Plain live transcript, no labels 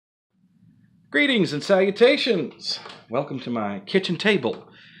Greetings and salutations. Welcome to my kitchen table.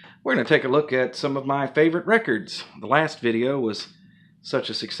 We're going to take a look at some of my favorite records. The last video was such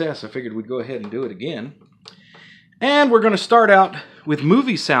a success, I figured we'd go ahead and do it again. And we're going to start out with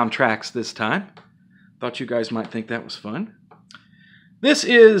movie soundtracks this time. Thought you guys might think that was fun. This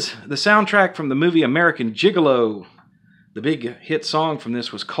is the soundtrack from the movie American Gigolo. The big hit song from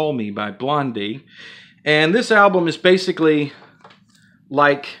this was Call Me by Blondie. And this album is basically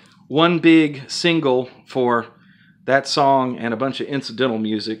like one big single for that song and a bunch of incidental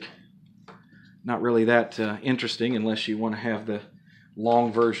music. Not really that interesting unless you want to have the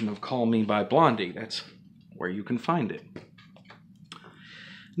long version of Call Me by Blondie. That's where you can find it.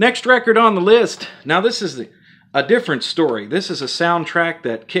 Next record on the list. Now this is a different story. This is a soundtrack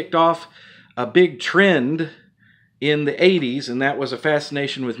that kicked off a big trend in the 80s, and that was a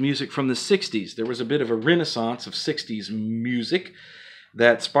fascination with music from the 60s. There was a bit of a renaissance of 60s music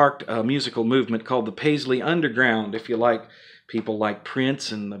that sparked a musical movement called the Paisley Underground. If you like people like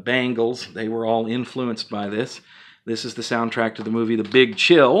Prince and the Bangles, they were all influenced by this. This is the soundtrack to the movie The Big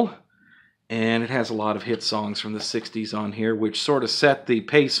Chill, and it has a lot of hit songs from the 60s on here, which sort of set the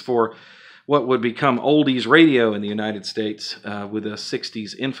pace for what would become oldies radio in the United States with a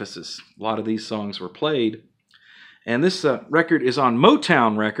 60s emphasis. A lot of these songs were played. And this record is on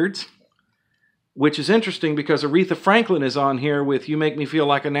Motown Records, which is interesting because Aretha Franklin is on here with You Make Me Feel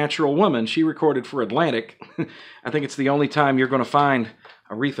Like a Natural Woman. She recorded for Atlantic. I think it's the only time you're going to find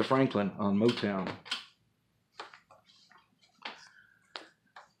Aretha Franklin on Motown.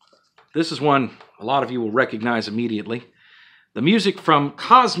 This is one a lot of you will recognize immediately. The music from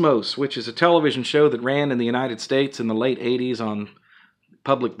Cosmos, which is a television show that ran in the United States in the late 80s on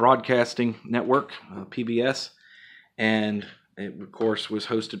Public Broadcasting Network, PBS. And it, of course, was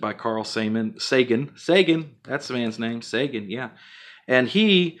hosted by Carl Sagan. Sagan, that's the man's name. Sagan, yeah. And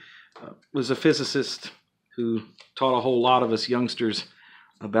he was a physicist who taught a whole lot of us youngsters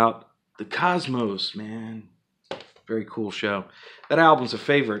about the cosmos, man. Very cool show. That album's a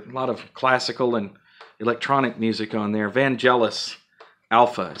favorite. A lot of classical and electronic music on there. Vangelis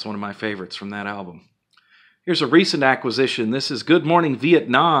Alpha is one of my favorites from that album. Here's a recent acquisition. This is Good Morning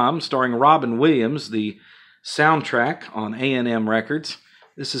Vietnam, starring Robin Williams, the soundtrack on A&M Records.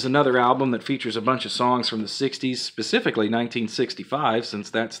 This is another album that features a bunch of songs from the 60s, specifically 1965,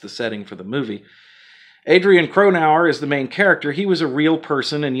 since that's the setting for the movie. Adrian Cronauer is the main character. He was a real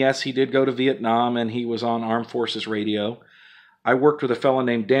person, and yes, he did go to Vietnam, and he was on Armed Forces Radio. I worked with a fellow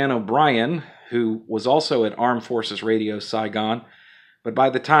named Dan O'Brien, who was also at Armed Forces Radio Saigon, but by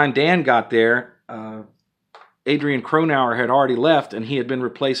the time Dan got there, Adrian Cronauer had already left, and he had been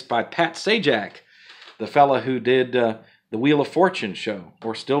replaced by Pat Sajak, the fella who did the Wheel of Fortune show,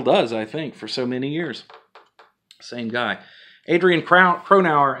 or still does, I think, for so many years. Same guy. Adrian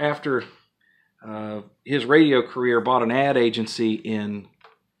Cronauer, after his radio career, bought an ad agency in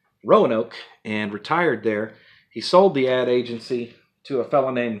Roanoke and retired there. He sold the ad agency to a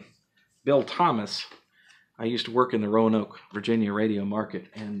fella named Bill Thomas. I used to work in the Roanoke, Virginia radio market,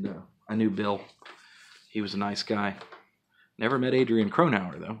 and I knew Bill. He was a nice guy. Never met Adrian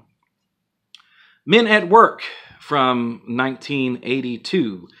Cronauer, though. Men at Work from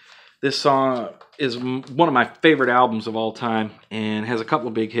 1982. This song is one of my favorite albums of all time and has a couple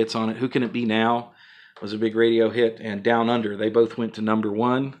of big hits on it. Who Can It Be Now was a big radio hit, and Down Under. They both went to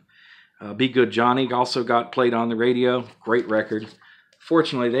 #1. Be Good Johnny also got played on the radio. Great record.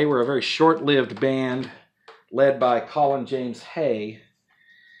 Fortunately, they were a very short-lived band led by Colin James Hay,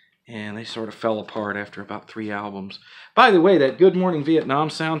 and they sort of fell apart after about 3 albums. By the way, that Good Morning Vietnam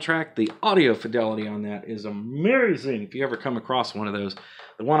soundtrack, the audio fidelity on that is amazing. If you ever come across one of those,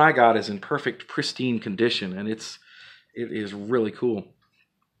 the one I got is in perfect, pristine condition, and it is really cool.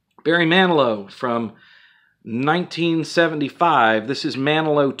 Barry Manilow from 1975. This is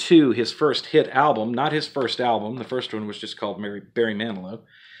Manilow 2, his first hit album. Not his first album. The first one was just called Barry Manilow.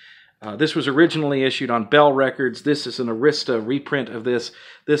 This was originally issued on Bell Records. This is an Arista reprint of this.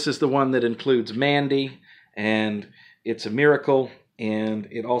 This is the one that includes Mandy, and It's a Miracle, and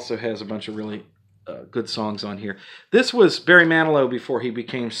it also has a bunch of really good songs on here. This was Barry Manilow before he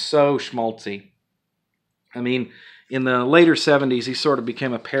became so schmaltzy. I mean, in the later 70s, he sort of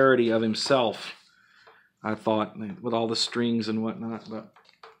became a parody of himself, I thought, with all the strings and whatnot. But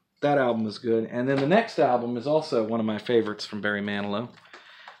that album is good. And then the next album is also one of my favorites from Barry Manilow.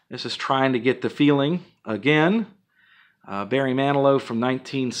 This is Trying to Get the Feeling again. Barry Manilow from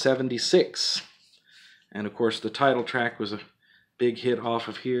 1976. And of course the title track was a big hit off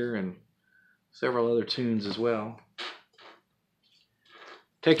of here, and several other tunes as well.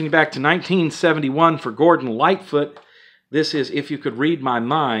 Taking you back to 1971 for Gordon Lightfoot. This is If You Could Read My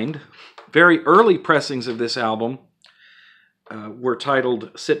Mind. Very early pressings of this album were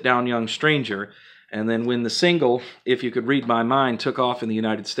titled Sit Down Young Stranger. And then when the single, If You Could Read My Mind, took off in the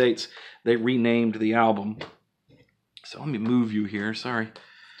United States, they renamed the album. So let me move you here. Sorry.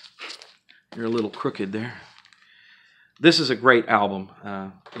 You're a little crooked there. This is a great album.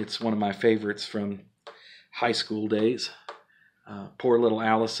 It's one of my favorites from high school days. Poor Little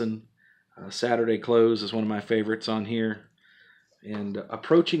Allison. Saturday Clothes is one of my favorites on here. And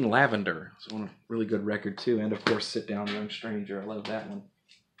Approaching Lavender is one really good record too. And of course, Sit Down Young Stranger. I love that one.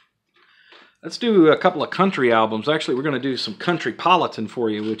 Let's do a couple of country albums. Actually, we're going to do some Countrypolitan for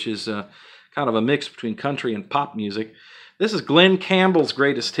you, which is kind of a mix between country and pop music. This is Glenn Campbell's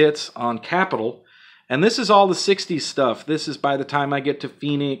greatest hits on Capitol. And this is all the 60s stuff. This is By the Time I Get to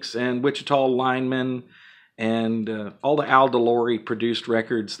Phoenix and Wichita Lineman and all the Al DeLore produced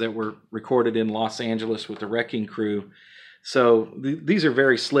records that were recorded in Los Angeles with the Wrecking Crew. So these are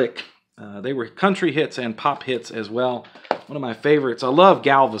very slick. They were country hits and pop hits as well. One of my favorites. I love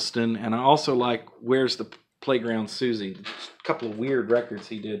Galveston, and I also like Where's the Playground Susie? A couple of weird records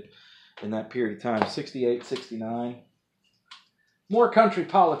he did in that period of time, 68, 69. More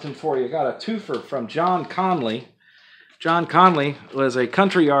Countrypolitan for you. Got a twofer from John Conley. John Conley was a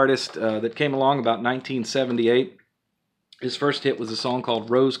country artist that came along about 1978. His first hit was a song called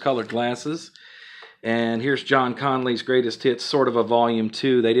Rose-Colored Glasses. And here's John Conley's greatest hits, sort of a volume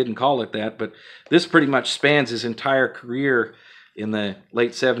 2. They didn't call it that, but this pretty much spans his entire career in the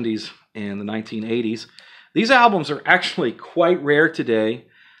late 70s and the 1980s. These albums are actually quite rare today.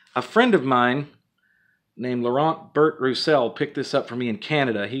 A friend of mine named Laurent Bert Roussel picked this up for me in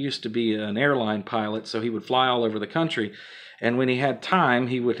Canada. He used to be an airline pilot, so he would fly all over the country. And when he had time,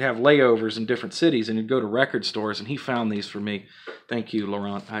 he would have layovers in different cities, and he'd go to record stores, and he found these for me. Thank you,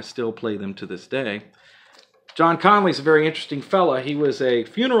 Laurent. I still play them to this day. John Conley's a very interesting fella. He was a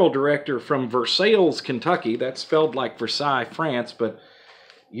funeral director from Versailles, Kentucky. That's spelled like Versailles, France, but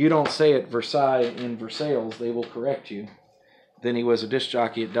you don't say it Versailles in Versailles. They will correct you. Then he was a disc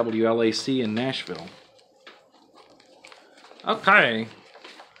jockey at WLAC in Nashville. Okay.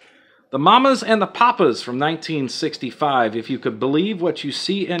 The Mamas and the Papas from 1965, If You Could Believe What You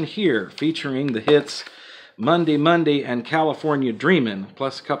See and Hear, featuring the hits Monday, Monday and California Dreamin',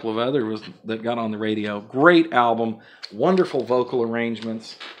 plus a couple of others that got on the radio. Great album, wonderful vocal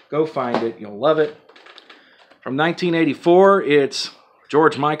arrangements. Go find it, you'll love it. From 1984, it's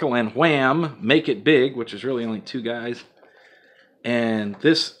George Michael and Wham, Make It Big, which is really only two guys. And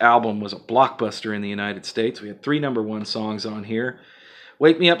this album was a blockbuster in the United States. We had 3 #1 songs on here.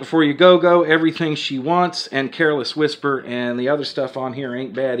 Wake Me Up Before You Go Go, Everything She Wants, and Careless Whisper, and the other stuff on here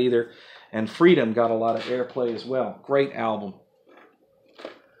ain't bad either. And Freedom got a lot of airplay as well. Great album.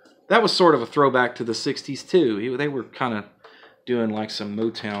 That was sort of a throwback to the 60s too. They were kind of doing like some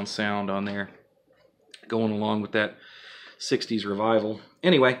Motown sound on there, going along with that 60s revival.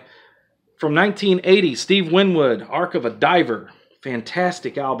 Anyway, from 1980, Steve Winwood, Ark of a Diver.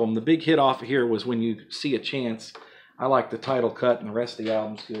 Fantastic album. The big hit off of here was When You See a Chance. I like the title cut, and the rest of the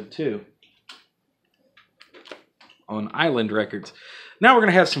album's good too. On Island Records. Now we're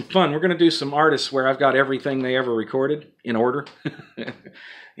going to have some fun. We're going to do some artists where I've got everything they ever recorded in order.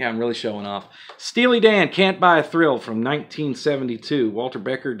 Yeah, I'm really showing off. Steely Dan, Can't Buy a Thrill from 1972. Walter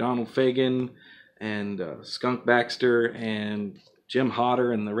Becker, Donald Fagen, and Skunk Baxter, and Jim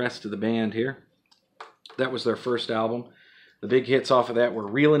Hodder, and the rest of the band here. That was their first album. The big hits off of that were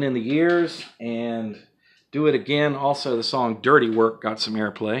Reelin' in the Years and Do It Again. Also, the song Dirty Work got some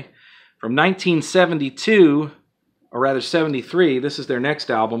airplay. From 1972, or rather 73, this is their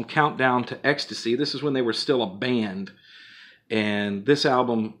next album, Countdown to Ecstasy. This is when they were still a band. And this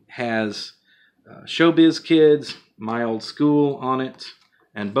album has Showbiz Kids, My Old School on it,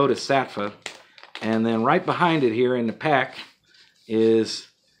 and Bodhisattva. And then right behind it here in the pack is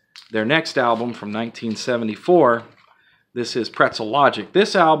their next album from 1974. This is Pretzel Logic.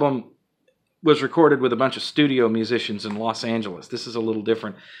 This album was recorded with a bunch of studio musicians in Los Angeles. This is a little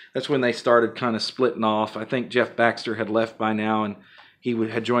different. That's when they started kind of splitting off. I think Jeff Baxter had left by now, and he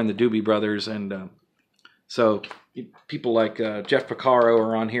had joined the Doobie Brothers. And so people like Jeff Porcaro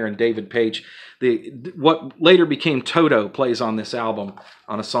are on here, and David Page. What later became Toto plays on this album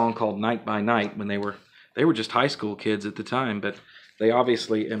on a song called Night by Night, when they were just high school kids at the time, but they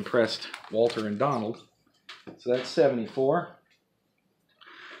obviously impressed Walter and Donald. So that's 74.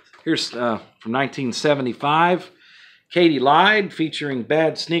 Here's from 1975, Katie Lied, featuring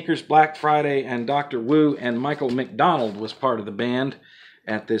Bad Sneakers, Black Friday, and Dr. Wu, and Michael McDonald was part of the band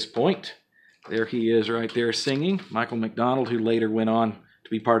at this point. There he is right there singing. Michael McDonald, who later went on to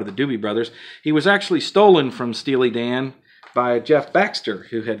be part of the Doobie Brothers. He was actually stolen from Steely Dan by Jeff Baxter,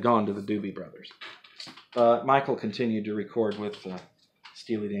 who had gone to the Doobie Brothers. Michael continued to record with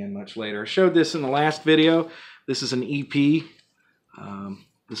Steely Dan much later. I showed this in the last video. This is an EP.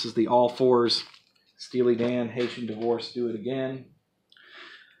 This is the All Fours Steely Dan, Haitian Divorce, Do It Again.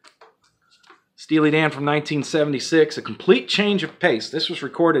 Steely Dan from 1976, a complete change of pace. This was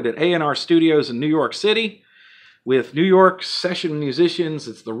recorded at A&R Studios in New York City with New York session musicians.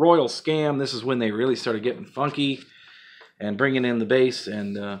 It's the Royal Scam. This is when they really started getting funky and bringing in the bass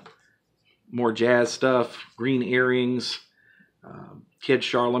and more jazz stuff. Green Earrings. Kid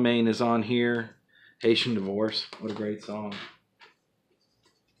Charlemagne is on here. Haitian Divorce. What a great song.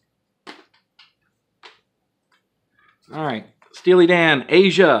 All right. Steely Dan,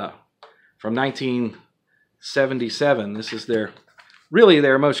 Asia from 1977. This is really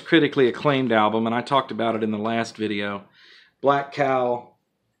their most critically acclaimed album, and I talked about it in the last video. Black Cow,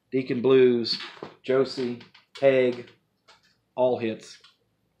 Deacon Blues, Josie, Peg, all hits.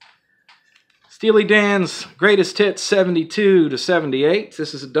 Steely Dan's Greatest Hits 72 to 78.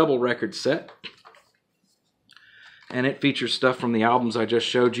 This is a double record set. And it features stuff from the albums I just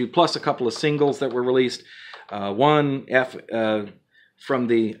showed you, plus a couple of singles that were released. From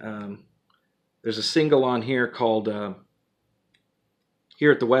the... there's a single on here called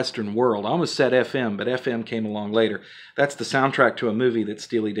Here at the Western World. I almost said FM, but FM came along later. That's the soundtrack to a movie that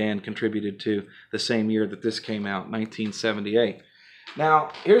Steely Dan contributed to the same year that this came out, 1978.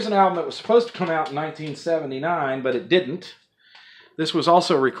 Now, here's an album that was supposed to come out in 1979, but it didn't. This was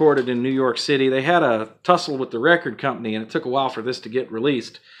also recorded in New York City. They had a tussle with the record company, and it took a while for this to get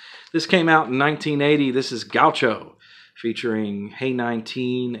released. This came out in 1980. This is Gaucho, featuring Hey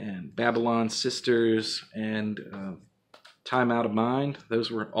 19 and Babylon Sisters and Time Out of Mind.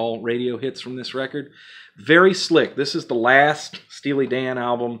 Those were all radio hits from this record. Very slick. This is the last Steely Dan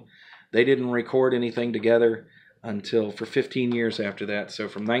album. They didn't record anything together until for 15 years after that. So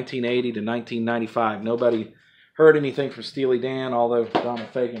from 1980 to 1995, nobody heard anything from Steely Dan, although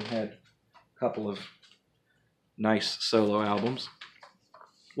Donald Fagen had a couple of nice solo albums.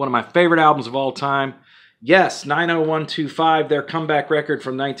 One of my favorite albums of all time. Yes, 90125, their comeback record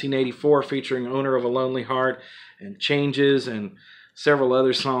from 1984 featuring Owner of a Lonely Heart and Changes and several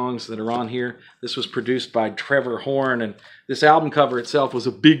other songs that are on here. This was produced by Trevor Horn, and this album cover itself was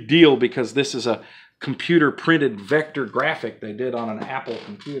a big deal because this is a computer printed vector graphic they did on an Apple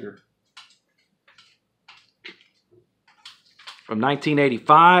computer. From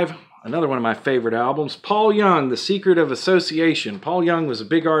 1985, another one of my favorite albums, Paul Young, The Secret of Association. Paul Young was a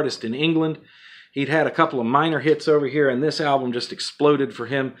big artist in England. He'd had a couple of minor hits over here, and this album just exploded for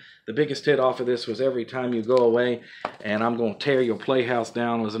him. The biggest hit off of this was Every Time You Go Away, and I'm Gonna Tear Your Playhouse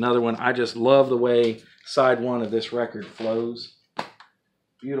Down was another one. I just love the way side one of this record flows.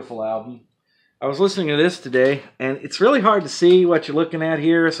 Beautiful album. I was listening to this today, and it's really hard to see what you're looking at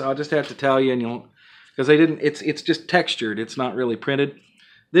here, so I'll just have to tell you, and you'll, because they didn't. It's just textured. It's not really printed.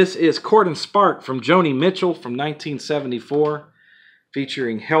 This is Court and Spark from Joni Mitchell from 1974.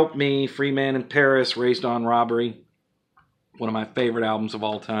 Featuring Help Me, Free Man in Paris, Raised on Robbery. One of my favorite albums of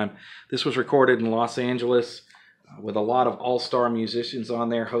all time. This was recorded in Los Angeles with a lot of all-star musicians on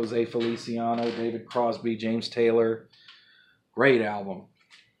there. Jose Feliciano, David Crosby, James Taylor. Great album.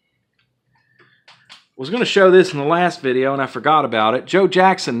 I was going to show this in the last video and I forgot about it. Joe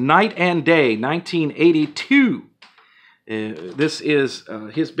Jackson, Night and Day, 1982. This is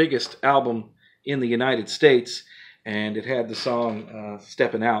his biggest album in the United States. And it had the song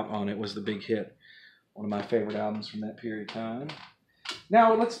Steppin' Out on it, was the big hit. One of my favorite albums from that period of time.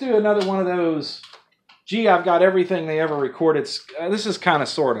 Now, let's do another one of those, gee, I've got everything they ever recorded. This is kind of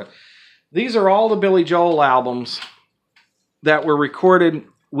sort of. These are all the Billy Joel albums that were recorded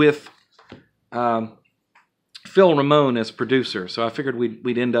with Phil Ramone as producer. So I figured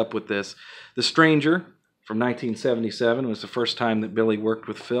we'd end up with this. The Stranger from 1977 was the first time that Billy worked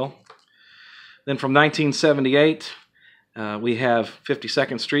with Phil. Then from 1978, we have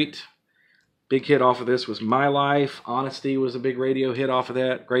 52nd Street. Big hit off of this was My Life. Honesty was a big radio hit off of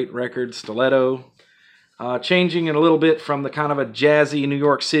that. Great record. Stiletto. Changing it a little bit from the kind of a jazzy New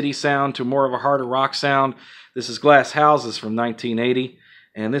York City sound to more of a harder rock sound. This is Glass Houses from 1980.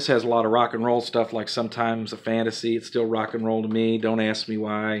 And this has a lot of rock and roll stuff like Sometimes a Fantasy. It's still rock and roll to me. Don't Ask Me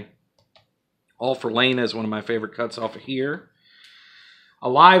Why. All for Lena is one of my favorite cuts off of here. A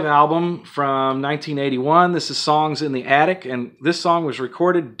live album from 1981. This is Songs in the Attic, and this song was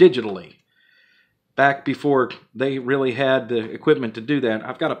recorded digitally back before they really had the equipment to do that.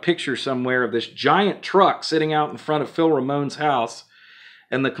 I've got a picture somewhere of this giant truck sitting out in front of Phil Ramone's house,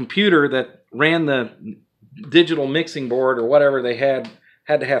 and the computer that ran the digital mixing board or whatever they had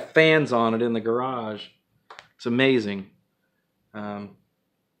to have fans on it in the garage. It's amazing.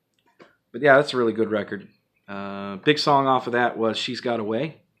 But yeah, that's a really good record. Big song off of that was She's Got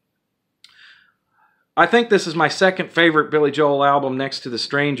Away. I think this is my second favorite Billy Joel album next to The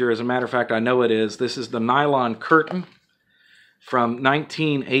Stranger. As a matter of fact, I know it is. This is The Nylon Curtain from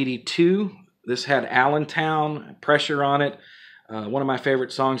 1982. This had Allentown, Pressure on it. One of my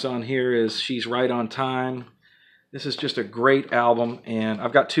favorite songs on here is She's Right on Time. This is just a great album, and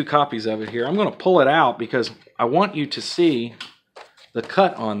I've got 2 copies of it here. I'm going to pull it out because I want you to see the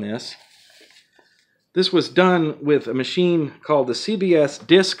cut on this. This was done with a machine called the CBS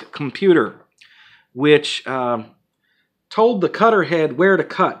Disc Computer, which told the cutter head where to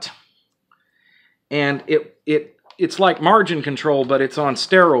cut. And it's like margin control, but it's on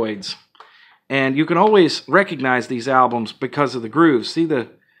steroids. And you can always recognize these albums because of the grooves. See the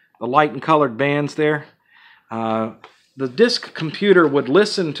light and colored bands there? The disc computer would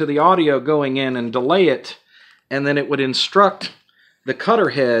listen to the audio going in and delay it, and then it would instruct the cutter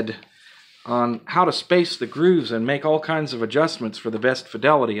head on how to space the grooves and make all kinds of adjustments for the best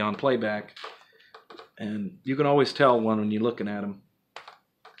fidelity on playback. And you can always tell one when you're looking at them.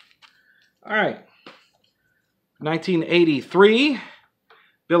 All right. 1983,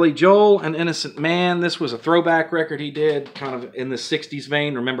 Billy Joel, An Innocent Man. This was a throwback record he did, kind of in the 60s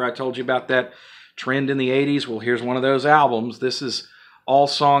vein. Remember I told you about that trend in the 80s? Well, here's one of those albums. This is all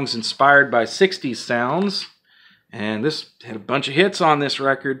songs inspired by 60s sounds. And this had a bunch of hits on this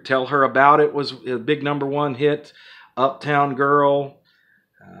record. Tell Her About It was a big #1 hit. Uptown Girl,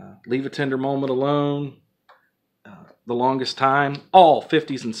 Leave a Tender Moment Alone, The Longest Time. All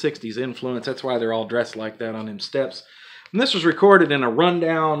 50s and 60s influence. That's why they're all dressed like that on them steps. And this was recorded in a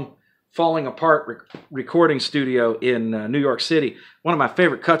rundown, falling apart recording studio in New York City. One of my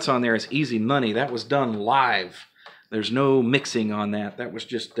favorite cuts on there is Easy Money. That was done live. There's no mixing on that. That was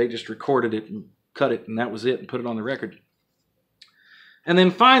just, they just recorded it and cut it, and that was it, and put it on the record. And then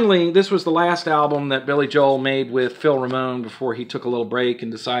finally, this was the last album that Billy Joel made with Phil Ramone before he took a little break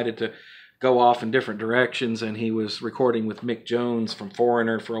and decided to go off in different directions, and he was recording with Mick Jones from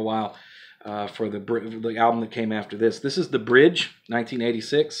Foreigner for a while for the album that came after this. This is The Bridge,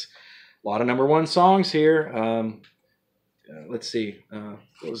 1986. A lot of #1 songs here. Let's see.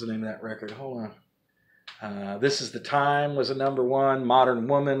 What was the name of that record? Hold on. This Is the Time was a #1. Modern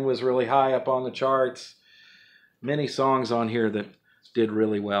Woman was really high up on the charts. Many songs on here that did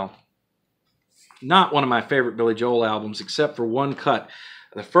really well. Not one of my favorite Billy Joel albums, except for one cut.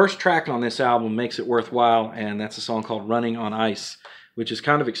 The first track on this album makes it worthwhile, and that's a song called Running on Ice, which is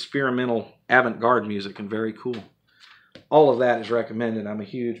kind of experimental avant-garde music and very cool. All of that is recommended. I'm a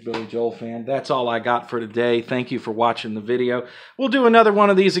huge Billy Joel fan. That's all I got for today. Thank you for watching the video. We'll do another one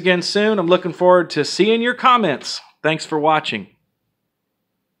of these again soon. I'm looking forward to seeing your comments. Thanks for watching.